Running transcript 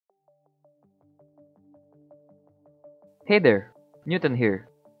Hey there, Newton here.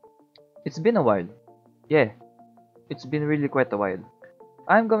 It's been a while. Yeah, it's been really quite a while.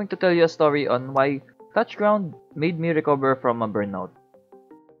 I'm going to tell you a story on why Touchground made me recover from a burnout.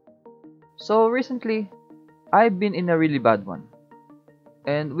 So recently, I've been in a really bad one,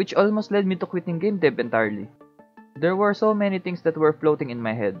 and which almost led me to quitting GameDev entirely. There were so many things that were floating in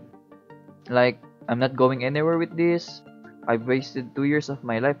my head. Like, I'm not going anywhere with this, I've wasted 2 years of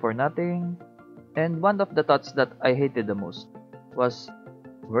my life for nothing, and one of the thoughts that I hated the most was,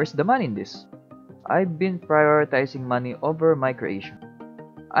 where's the money in this? I've been prioritizing money over my creation.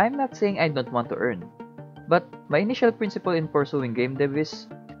 I'm not saying I don't want to earn, but my initial principle in pursuing game dev is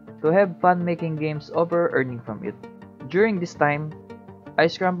to have fun making games over earning from it. During this time, I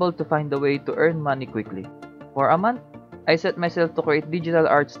scrambled to find a way to earn money quickly. For a month, I set myself to create digital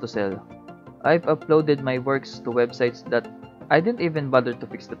arts to sell. I've uploaded my works to websites that I didn't even bother to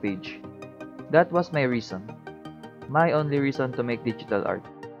fix the page. That was my reason. My only reason to make digital art.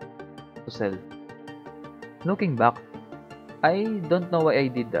 To sell. Looking back, I don't know why I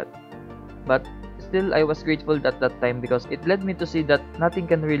did that. But still, I was grateful at that time because it led me to see that nothing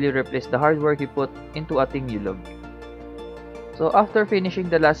can really replace the hard work you put into a thing you love. So after finishing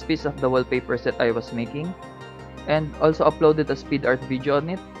the last piece of the wallpapers that I was making, and also uploaded a speed art video on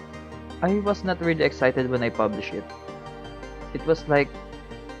it, I was not really excited when I published it. It was like,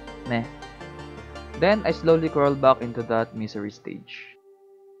 meh. Then I slowly crawled back into that misery stage.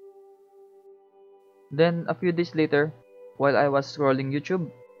 Then a few days later, while I was scrolling YouTube,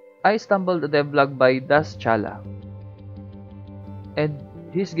 I stumbled on a devlog by Das Chala. And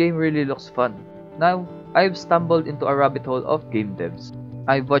his game really looks fun. Now, I've stumbled into a rabbit hole of game devs.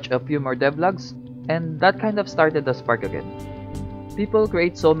 I've watched a few more devlogs, and that kind of started the spark again. People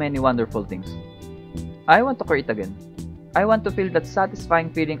create so many wonderful things. I want to create again. I want to feel that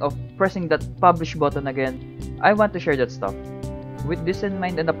satisfying feeling of pressing that publish button again. I want to share that stuff. With this in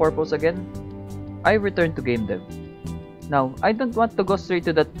mind and a purpose again, I returned to game dev. Now, I don't want to go straight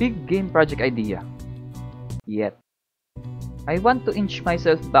to that big game project idea. Yet. I want to inch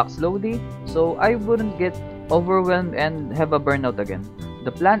myself back slowly so I wouldn't get overwhelmed and have a burnout again.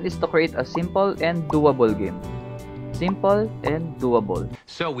 The plan is to create a simple and doable game. Simple and doable.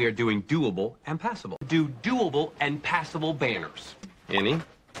 So we are doing doable and passable. Do doable and passable banners. Any?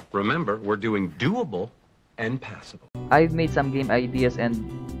 Remember, we're doing doable and passable. I've made some game ideas and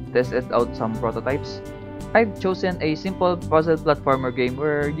tested out some prototypes. I've chosen a simple puzzle platformer game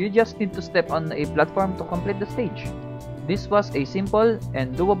where you just need to step on a platform to complete the stage. This was a simple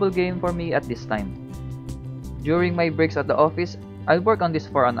and doable game for me at this time. During my breaks at the office, I'll work on this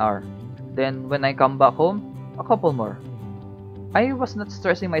for an hour. Then when I come back home, a couple more. I was not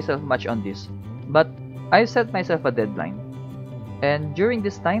stressing myself much on this, but I set myself a deadline. And during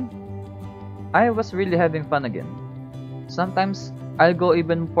this time, I was really having fun again. Sometimes, I'll go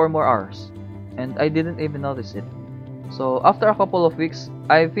even 4 more hours, and I didn't even notice it. So after a couple of weeks,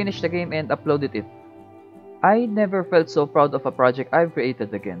 I finished the game and uploaded it. I never felt so proud of a project I've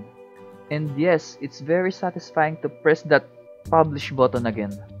created again. And yes, it's very satisfying to press that publish button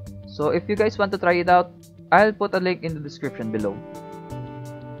again. So if you guys want to try it out, I'll put a link in the description below.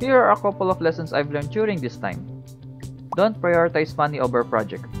 Here are a couple of lessons I've learned during this time. Don't prioritize money over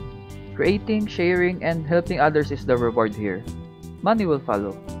project. Creating, sharing, and helping others is the reward here. Money will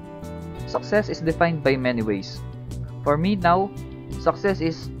follow. Success is defined by many ways. For me now, success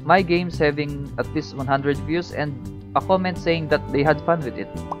is my games having at least 100 views and a comment saying that they had fun with it.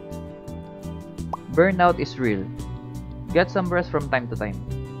 Burnout is real. Get some rest from time to time.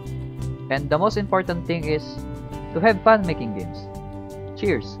 And the most important thing is to have fun making games.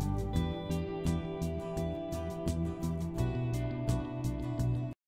 Cheers!